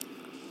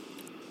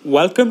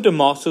Welcome to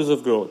Masters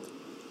of Growth,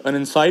 an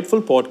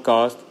insightful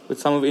podcast with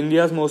some of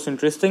India's most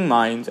interesting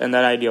minds and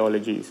their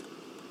ideologies.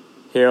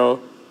 Here,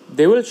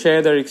 they will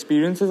share their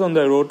experiences on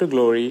their road to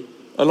glory,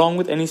 along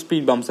with any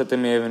speed bumps that they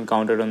may have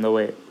encountered on the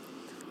way.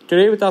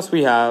 Today with us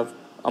we have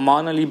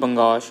Amaan Ali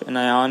Bangash and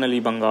Ayaan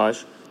Ali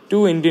Bangash,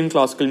 two Indian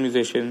classical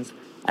musicians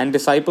and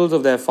disciples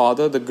of their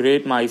father, the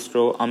great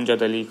maestro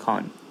Amjad Ali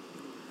Khan.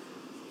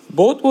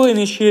 Both were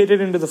initiated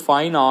into the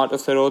fine art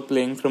of sarod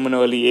playing from an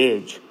early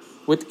age,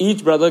 with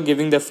each brother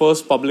giving their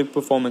first public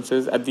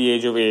performances at the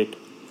age of 8.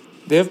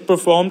 They have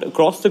performed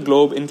across the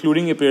globe,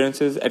 including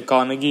appearances at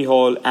Carnegie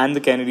Hall and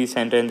the Kennedy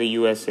Center in the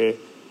USA.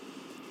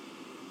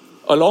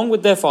 Along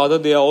with their father,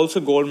 they are also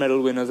gold medal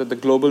winners at the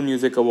Global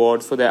Music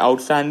Awards for their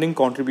outstanding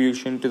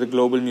contribution to the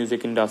global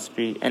music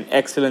industry and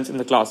excellence in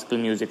the classical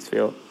music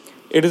sphere.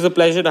 It is a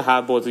pleasure to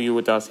have both of you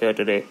with us here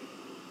today.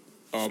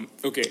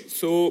 Okay,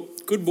 so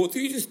could both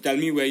of you just tell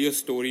me where your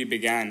story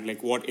began?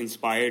 Like, what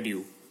inspired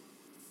you?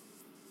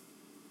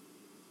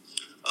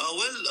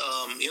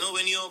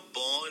 When you're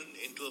born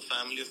into a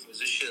family of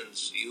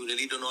musicians, you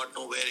really do not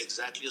know where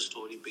exactly your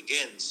story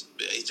begins.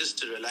 It's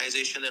just a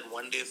realization that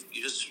one day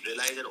you just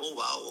realize that, oh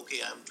wow, okay,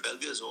 I'm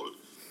 12 years old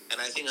and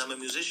I think I'm a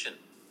musician.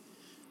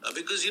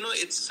 Because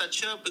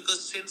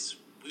since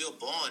we were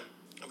born,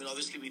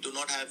 obviously we do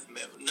not have,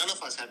 none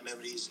of us have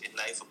memories in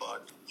life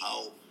about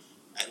how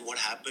and what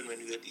happened when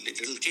we were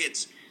little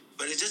kids.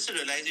 But it's just a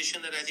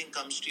realization that I think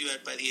comes to you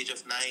by the age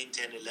of 9,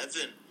 10,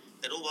 11,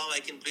 that, oh wow, I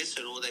can play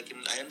sarod,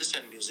 I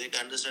understand music,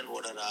 I understand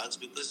what are rags,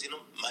 because,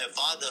 my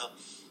father,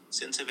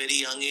 since a very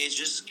young age,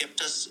 just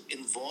kept us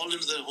involved in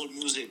the whole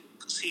music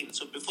scene.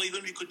 So before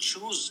even we could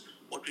choose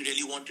what we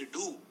really want to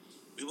do,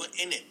 we were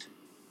in it.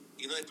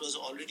 It was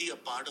already a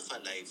part of our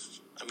life.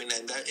 And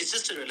that it's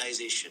just a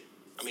realization.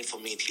 For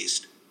me at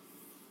least.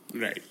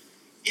 Right.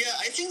 Yeah,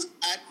 I think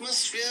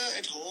atmosphere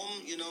at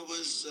home,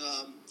 was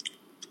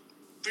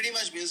pretty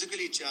much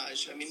musically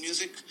charged.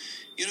 Music,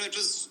 it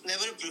was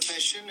never a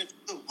profession, it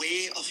was a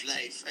way of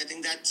life. I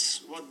think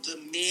that's what the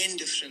main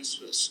difference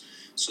was.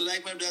 So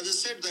like my brother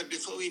said, that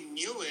before we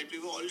knew it, we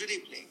were already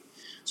playing.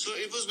 So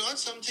it was not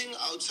something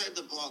outside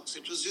the box.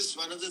 It was just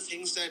one of the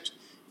things that,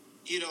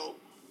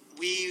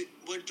 we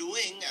were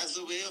doing as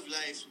a way of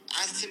life,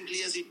 as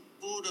simply as eating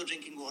food or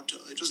drinking water.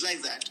 It was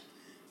like that.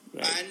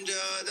 Right. And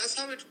that's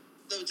how it.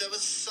 There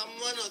was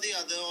someone or the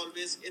other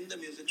always in the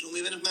music room.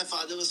 Even if my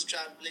father was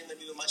traveling when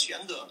we were much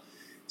younger,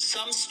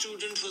 some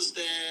student was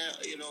there.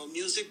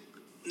 Music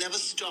never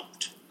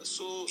stopped.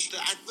 So the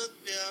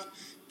atmosphere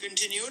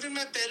continued, and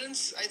my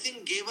parents, I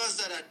think, gave us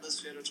that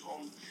atmosphere at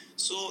home.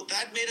 So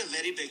that made a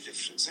very big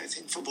difference, I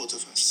think, for both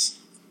of us.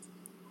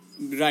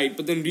 Right,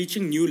 but then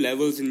reaching new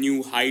levels and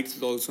new heights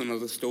is also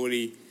another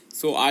story.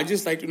 So I'd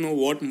just like to know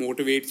what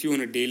motivates you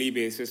on a daily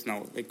basis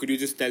now. Like, could you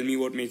just tell me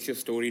what makes your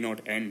story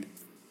not end?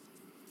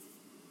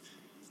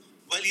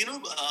 Well,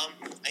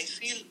 I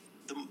feel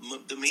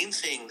the main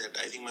thing that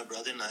I think my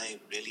brother and I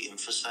really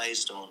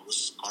emphasized on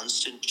was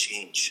constant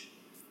change.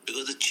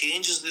 Because the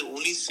change is the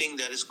only thing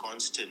that is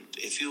constant.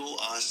 If you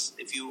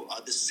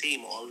are the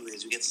same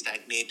always, you get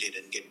stagnated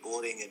and get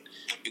boring and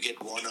you get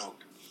worn out.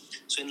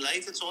 So in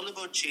life, it's all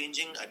about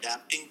changing,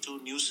 adapting to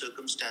new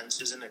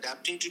circumstances and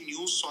adapting to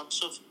new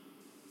sorts of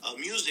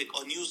music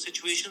or new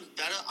situations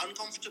that are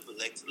uncomfortable.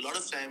 Like a lot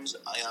of times,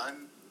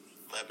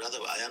 my brother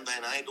Ayaan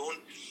and I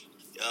don't,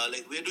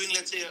 we're doing,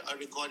 let's say, a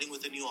recording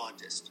with a new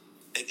artist.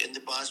 Like in the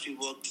past, we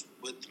worked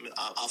with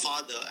our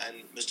father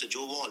and Mr.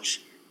 Joe Walsh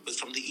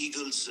from the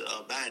Eagles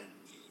band.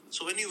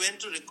 So when we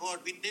went to record,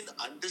 we didn't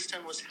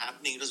understand what's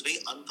happening. It was very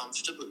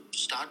uncomfortable to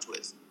start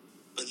with.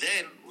 But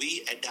then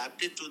we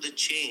adapted to the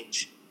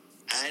change,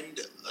 and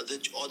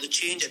the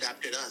change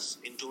adapted us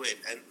into it,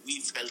 and we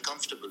felt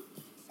comfortable.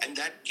 And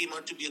that came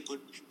out to be a good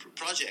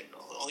project.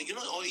 Or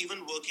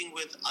even working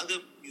with other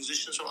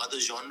musicians from other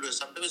genres.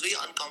 Sometimes it's very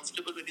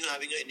uncomfortable when you're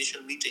having your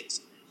initial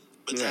meetings.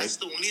 But right. That's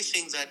the only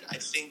thing that I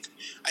think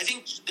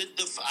that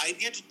the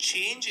idea to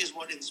change is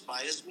what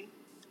inspires me,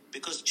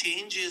 because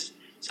change is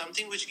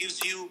something which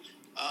gives you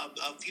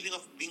a feeling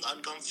of being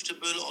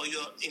uncomfortable or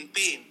you're in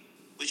pain,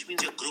 which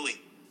means you're growing.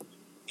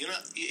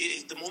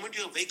 The moment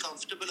you're very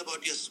comfortable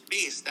about your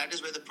space, that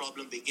is where the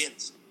problem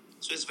begins.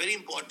 So it's very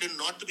important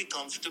not to be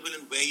comfortable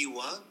in where you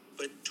are,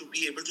 but to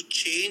be able to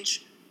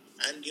change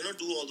and,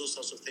 do all those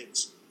sorts of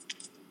things.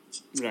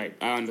 Right,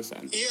 I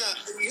understand. Yeah,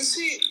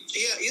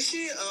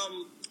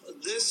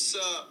 this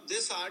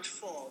art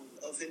form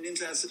of Indian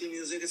classical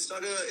music, it's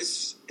not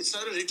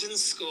a written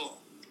score.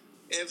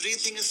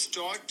 Everything is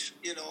taught,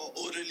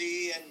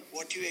 orally, and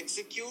what you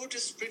execute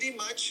is pretty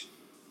much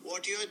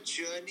what your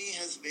journey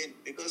has been,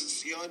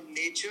 because your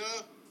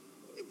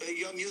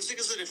music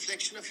is a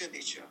reflection of your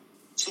nature.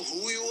 So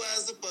who you are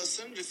as a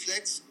person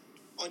reflects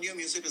on your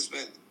music as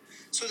well.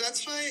 So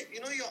that's why,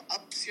 your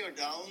ups, your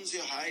downs,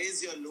 your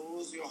highs, your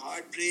lows, your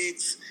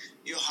heartbreaks,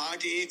 your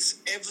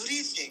heartaches,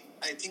 everything,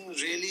 I think,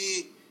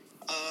 really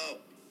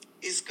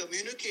is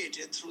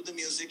communicated through the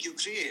music you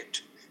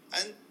create.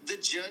 And the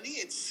journey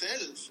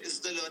itself is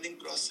the learning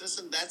process,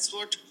 and that's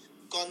what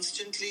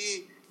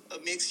constantly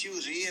makes you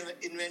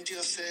reinvent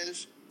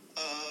yourself,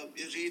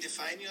 you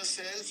redefine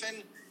yourself,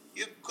 and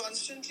you're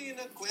constantly in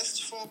a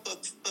quest for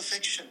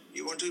perfection.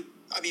 You want to,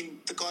 I mean,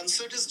 the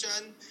concert is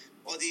done,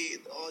 or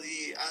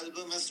the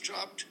album has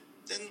dropped,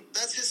 then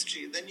that's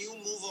history. Then you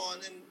move on,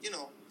 and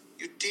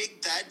you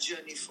take that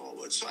journey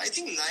forward. So I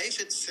think life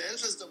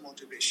itself is the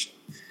motivation.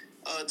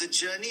 The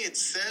journey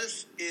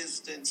itself is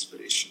the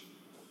inspiration.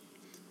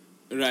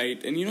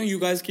 Right, and you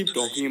guys keep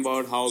talking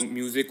about how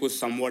music was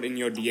somewhat in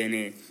your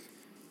DNA.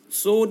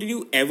 So, did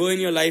you ever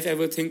in your life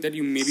ever think that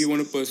you maybe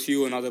want to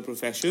pursue another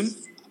profession?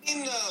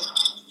 In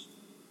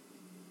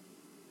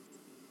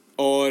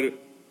Or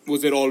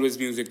was there always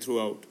music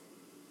throughout?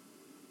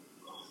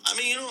 I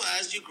mean,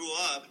 as you grow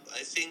up,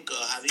 I think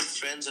having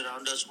friends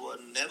around us who are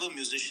never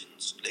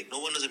musicians, like no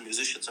one was a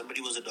musician.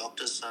 Somebody was a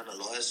doctor's son, a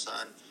lawyer's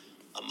son,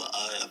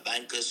 a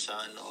banker's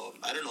son, or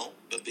I don't know,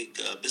 a big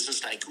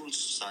business tycoon's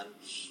son.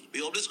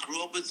 We always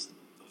grew up with,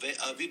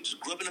 we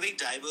grew up in a very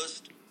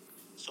diverse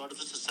sort of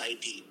a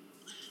society.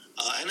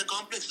 And a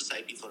complex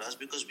society for us,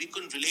 because we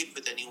couldn't relate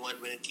with anyone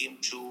when it came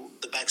to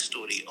the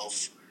backstory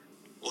of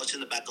what's in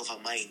the back of our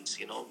minds.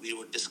 We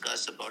would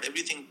discuss about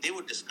everything they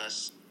would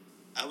discuss,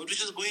 which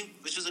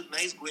was a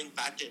nice going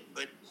pattern,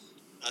 but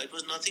it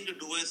was nothing to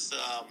do with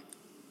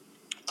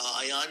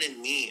Ayaan and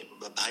me,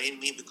 Bhai and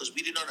me, because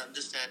we did not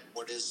understand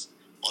what is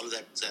all of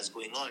that's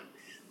going on.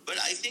 But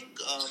I think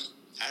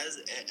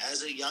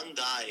as a young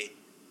guy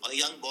or a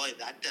young boy at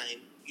that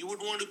time, you would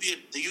want to be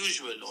the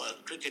usual, or a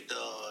cricketer,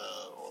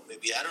 or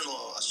maybe, I don't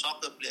know, a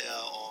soccer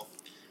player, or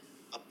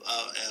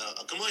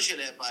a commercial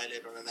air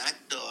pilot, or an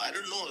actor. I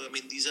don't know. I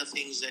mean, these are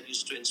things that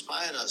used to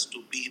inspire us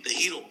to be the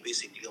hero,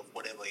 basically, of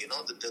whatever,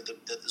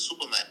 the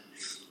Superman.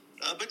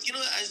 But,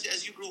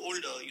 as you grow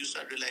older, you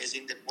start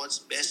realizing that what's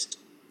best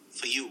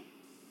for you.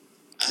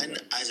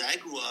 And as I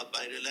grew up,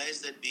 I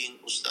realized that being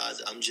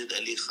Ustad Amjad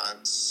Ali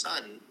Khan's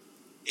son,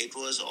 it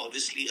was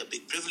obviously a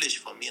big privilege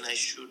for me, and I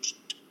should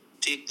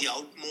take the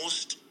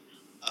utmost,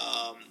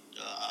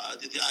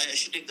 I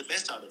should take the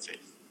best out of it.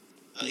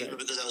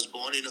 Because I was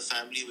born in a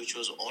family which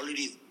was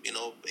already,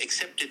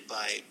 accepted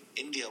by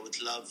India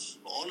with love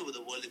all over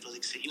the world.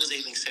 He was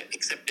an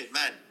accepted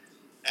man.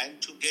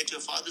 And to get your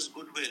father's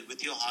goodwill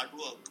with your hard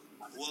work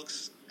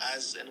works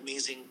as an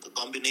amazing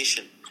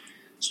combination.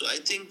 So I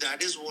think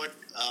that is what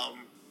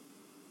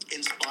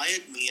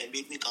inspired me and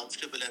made me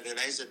comfortable, and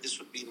realized that this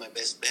would be my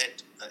best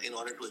bet in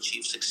order to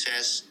achieve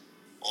success,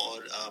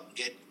 or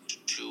get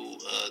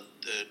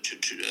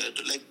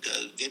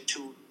get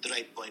to the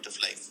right point of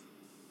life.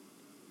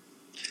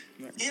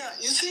 Yeah,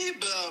 you see,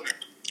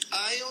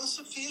 I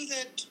also feel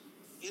that,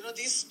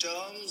 these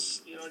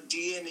terms,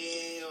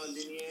 DNA or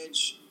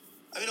lineage,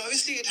 I mean,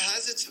 obviously it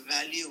has its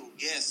value.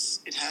 Yes,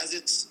 it has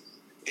its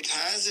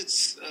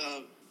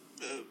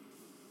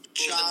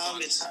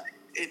charm.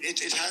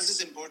 It has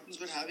its importance.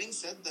 But having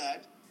said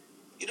that,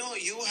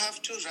 you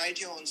have to write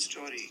your own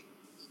story.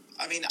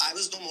 I mean, I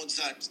was no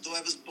Mozart, though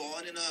I was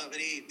born in a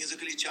very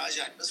musically charged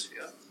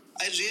atmosphere.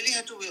 I really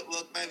had to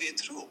work my way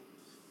through.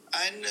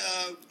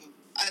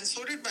 And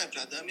so did my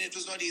brother. I mean, it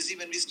was not easy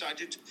when we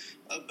started,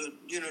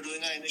 doing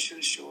our initial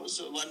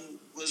shows. One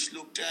was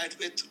looked at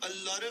with a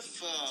lot of.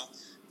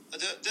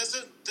 There's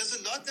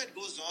a lot that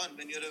goes on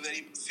when you're a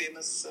very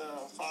famous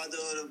father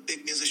or a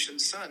big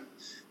musician's son.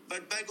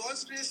 But by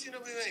God's grace, we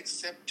were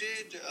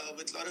accepted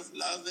with a lot of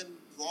love and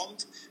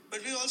warmth.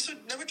 But we also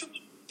never took,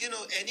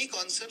 any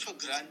concert for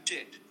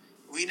granted.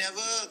 We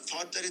never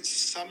thought that it's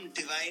some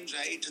divine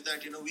right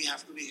that, we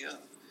have to be here.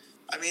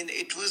 I mean,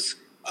 it was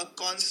a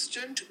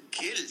constant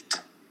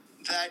guilt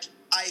that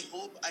I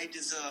hope I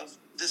deserve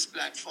this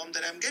platform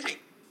that I'm getting,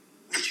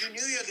 which you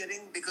knew you're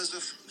getting because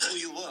of who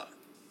you were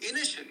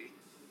initially.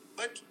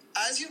 But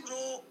as you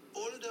grow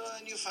older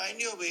and you find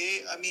your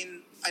way, I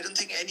mean, I don't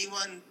think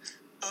anyone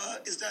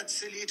is that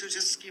silly to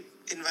just keep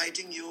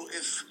inviting you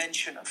if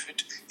mention of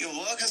it. Your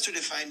work has to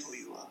define who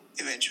you are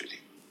eventually.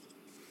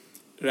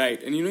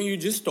 Right, and you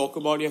just talk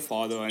about your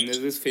father, and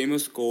there's this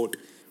famous quote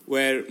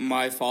where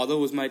my father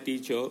was my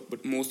teacher,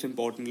 but most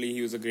importantly,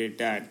 he was a great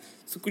dad.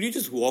 So could you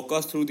just walk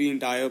us through the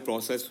entire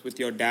process with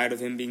your dad, of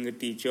him being a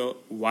teacher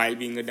while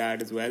being a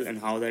dad as well, and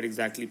how that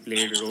exactly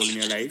played a role in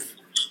your life?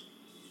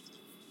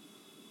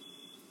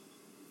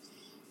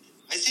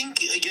 I think,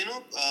 I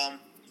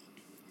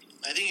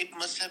think it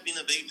must have been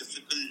a very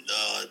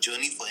difficult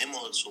journey for him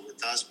also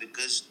with us,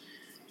 because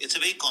it's a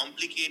very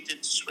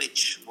complicated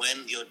switch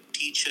when your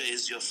teacher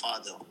is your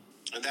father.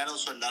 And that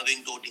also a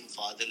loving, doting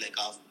father, like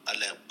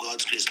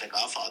God's grace, like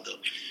our father,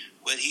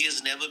 where he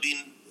has never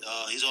been,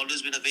 he's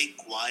always been a very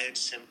quiet,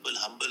 simple,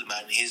 humble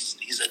man.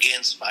 He's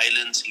against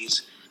violence.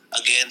 He's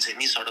against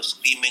any sort of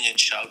screaming and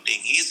shouting.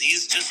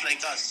 He's just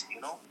like us,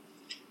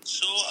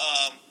 So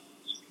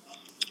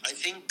I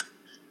think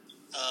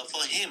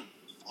for him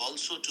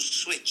also to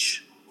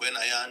switch when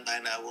Ayaan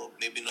and I were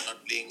maybe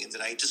not playing in the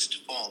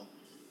rightest form,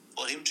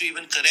 for him to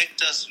even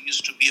correct us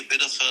used to be a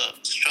bit of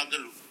a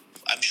struggle,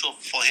 I'm sure,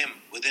 for him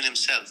within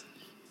himself,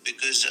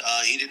 because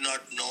he did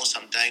not know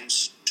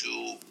sometimes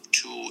to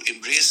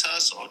embrace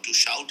us or to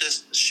shout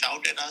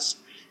at us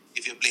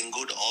if you're playing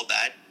good or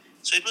bad.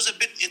 So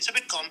it's a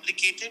bit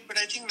complicated, but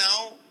I think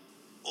now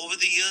over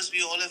the years,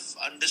 we all have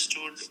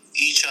understood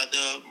each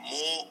other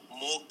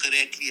more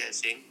correctly, I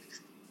think.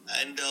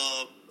 And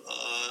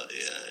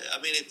I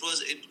mean, it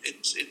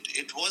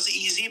was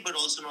easy, but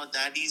also not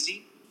that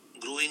easy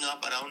growing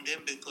up around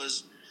him,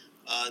 because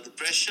the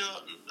pressure,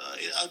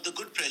 the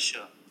good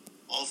pressure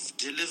of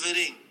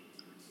delivering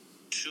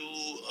to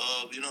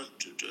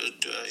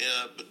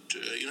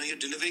you're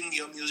delivering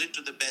your music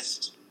to the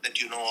best that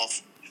you know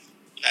of,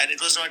 and it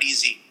was not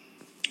easy,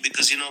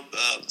 because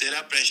there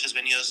are pressures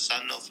when you're a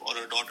son of or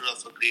a daughter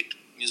of a great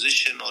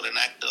musician or an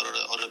actor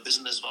or a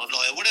businessman or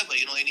lawyer, whatever,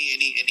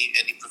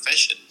 any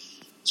profession.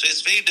 So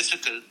it's very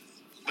difficult,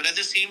 but at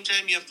the same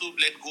time you have to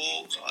let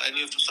go, and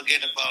you have to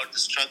forget about the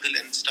struggle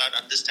and start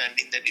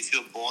understanding that if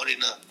you're born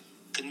in a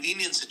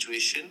convenient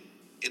situation,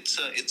 it's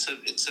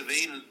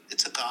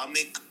a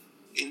karmic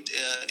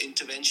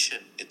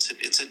intervention.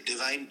 It's a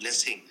divine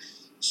blessing.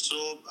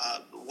 So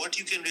what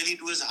you can really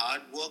do is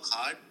work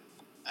hard,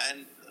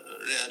 and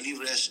leave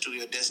rest to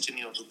your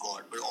destiny or to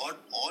God. But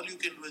all you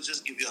can do is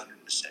just give your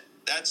 100%.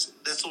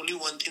 That's only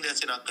one thing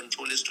that's in our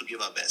control, is to give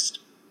our best.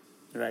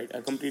 Right,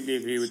 I completely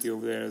agree with you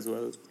over there as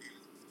well.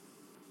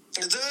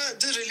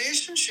 The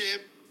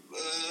relationship,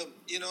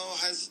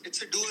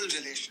 it's a dual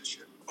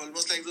relationship,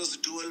 almost like those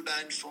dual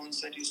band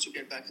phones that used to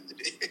get back in the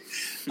day.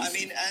 I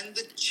mean, and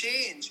the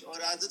change, or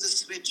rather the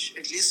switch,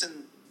 at least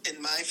in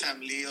my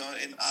family or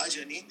in our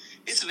journey,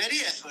 it's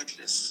very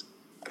effortless.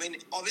 I mean,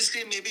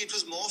 obviously, maybe it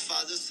was more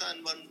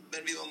father-son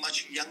when we were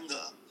much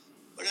younger.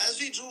 But as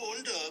we grew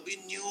older, we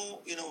knew,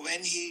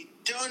 when he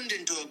turned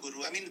into a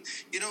guru. I mean,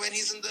 when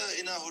he's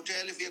in a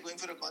hotel, if we are going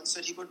for a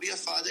concert, he could be a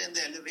father in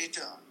the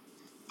elevator.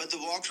 But the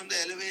walk from the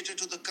elevator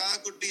to the car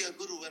could be a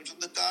guru, and from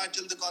the car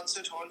till the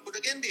concert hall could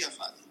again be a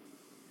father.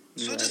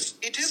 So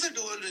it is a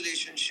dual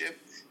relationship,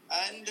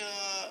 and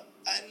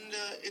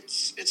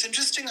it's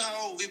interesting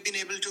how we've been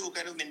able to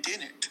kind of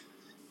maintain it,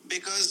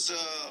 because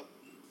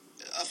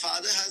a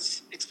father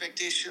has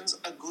expectations,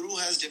 a guru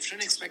has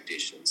different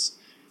expectations.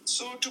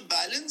 So to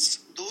balance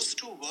those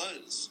two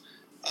worlds,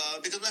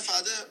 because my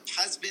father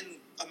has been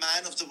a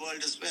man of the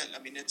world as well. I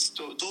mean,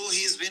 though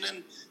he's been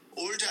an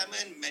old-timer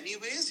in many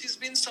ways, he's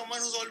been someone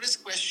who's always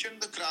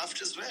questioned the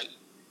craft as well.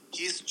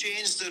 He's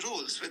changed the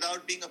rules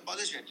without being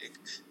apologetic.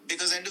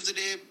 Because end of the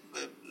day,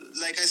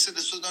 like I said,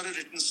 this was not a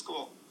written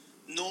score.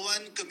 No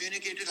one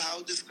communicated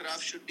how this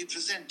craft should be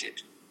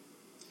presented.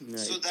 Right.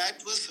 So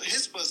that was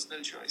his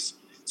personal choice.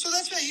 So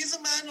that's why he's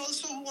a man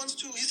also who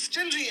he's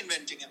still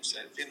reinventing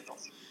himself,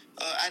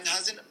 and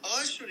has an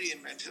urge to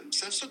reinvent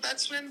himself. So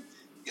that's when,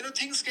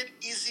 things get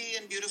easy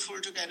and beautiful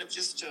to kind of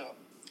just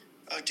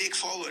take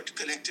forward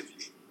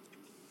collectively.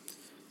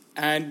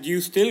 And do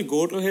you still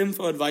go to him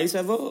for advice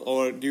ever,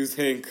 or do you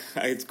think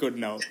it's good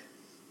now?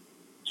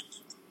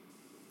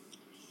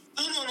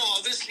 No.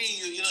 Obviously,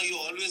 you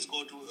always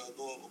go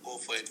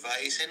for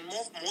advice, and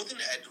more than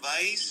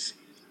advice,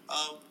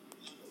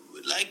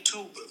 like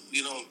to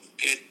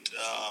get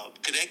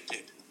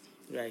corrected.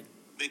 Right.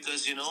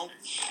 Because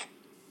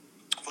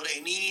for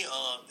any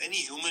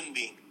human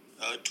being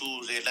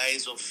to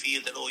realize or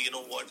feel that, oh, you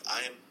know what,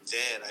 I am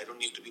there, I don't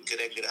need to be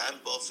corrected, I'm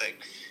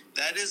perfect.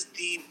 That is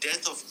the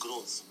death of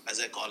growth, as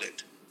I call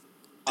it.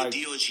 The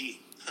DOG.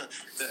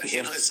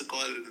 It's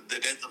called the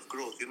death of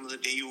growth. The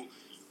day you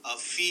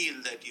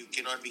feel that you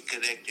cannot be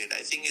corrected.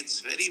 I think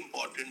it's very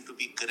important to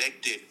be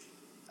corrected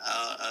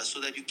so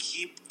that you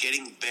keep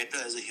getting better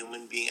as a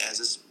human being,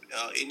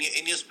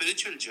 in your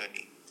spiritual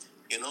journey.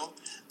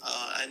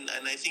 And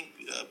I think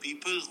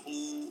people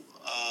who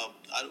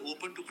are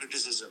open to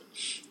criticism,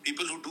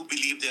 people who do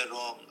believe they're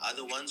wrong, are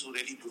the ones who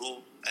really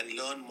grow and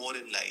learn more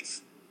in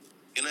life.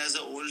 As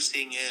the old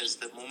saying is,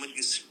 the moment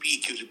you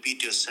speak, you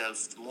repeat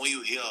yourself. The more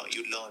you hear,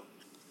 you learn.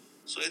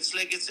 So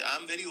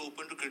I'm very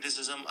open to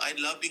criticism. I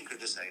love being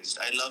criticized.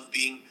 I love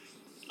being,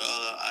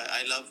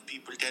 I love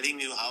people telling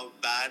me how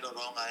bad or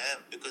wrong I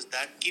am, because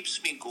that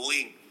keeps me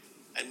going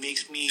and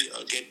makes me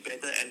get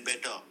better and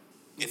better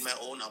in my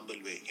own humble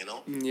way,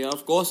 Yeah,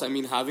 of course. I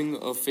mean, having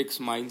a fixed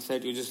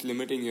mindset, you're just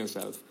limiting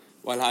yourself,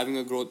 while having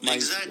a growth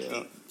mindset.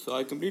 Exactly. So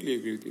I completely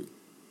agree with you.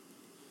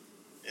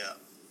 Yeah.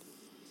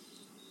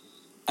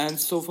 And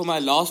so for my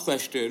last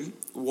question,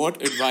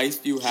 what advice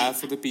do you have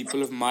for the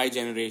people of my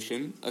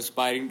generation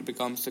aspiring to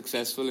become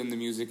successful in the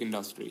music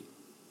industry?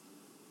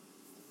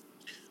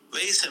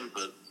 Very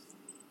simple.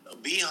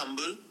 Be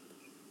humble,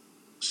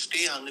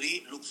 stay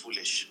hungry, look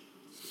foolish.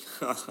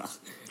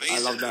 I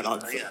love that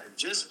answer.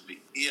 Just be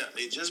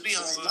humble. Be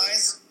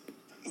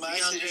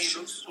hungry,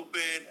 look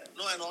stupid.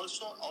 No, and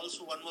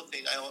also one more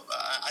thing.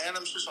 Ayaan,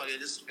 I'm so sorry. I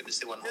just going to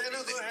say one more thing.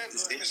 No, go ahead.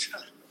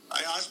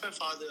 I asked my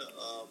father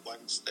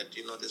once that,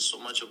 there's so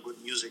much of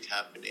good music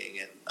happening,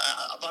 and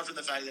apart from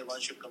the fact that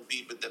one should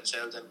compete with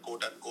themselves and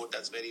quote unquote,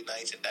 that's very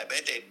nice and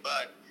diabetic,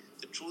 but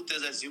the truth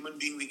is, as human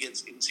beings, we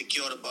get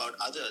insecure about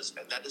others,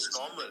 and that is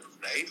normal,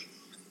 right?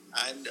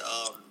 And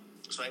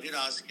so I did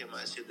ask him,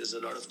 I said, there's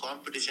a lot of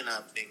competition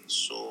happening,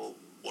 so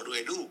what do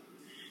I do?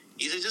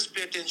 He said, just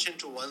pay attention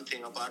to one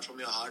thing apart from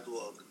your hard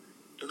work.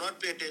 Do not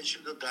pay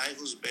attention to the guy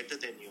who's better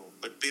than you,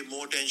 but pay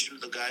more attention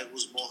to the guy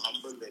who's more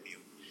humble than you.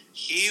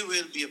 He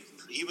will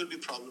he will be a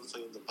problem for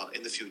you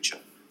in the future.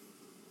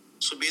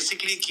 So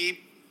basically,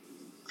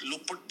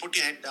 put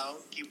your head down,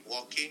 keep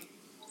walking,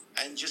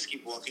 and just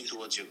keep walking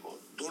towards your goal.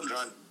 Don't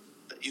run.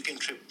 You can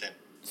trip then.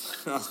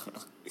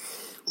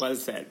 Well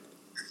said.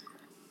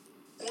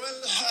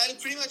 Well, I'll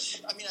pretty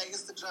much, I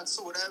guess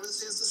so what I will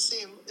say is the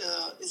same.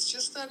 It's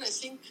just that I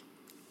think,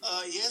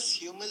 yes,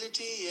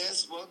 humility,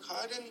 yes, work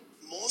hard, and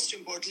most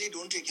importantly,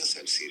 don't take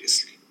yourself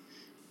seriously.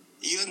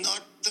 You're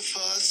not the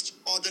first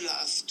or the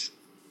last.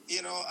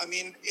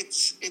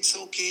 It's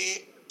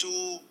okay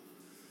to,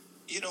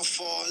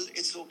 fall.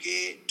 It's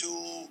okay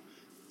to,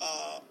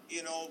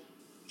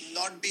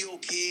 not be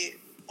okay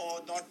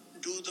or not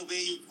do the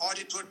way you thought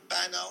it would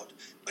pan out.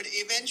 But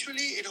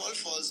eventually, it all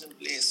falls in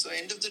place. So,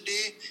 end of the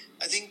day,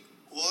 I think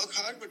work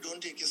hard, but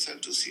don't take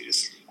yourself too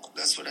seriously.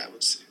 That's what I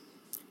would say.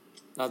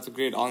 That's a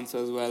great answer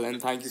as well,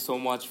 and thank you so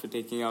much for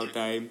taking our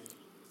time.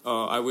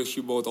 I wish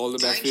you both all the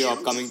best for your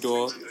upcoming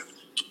tour.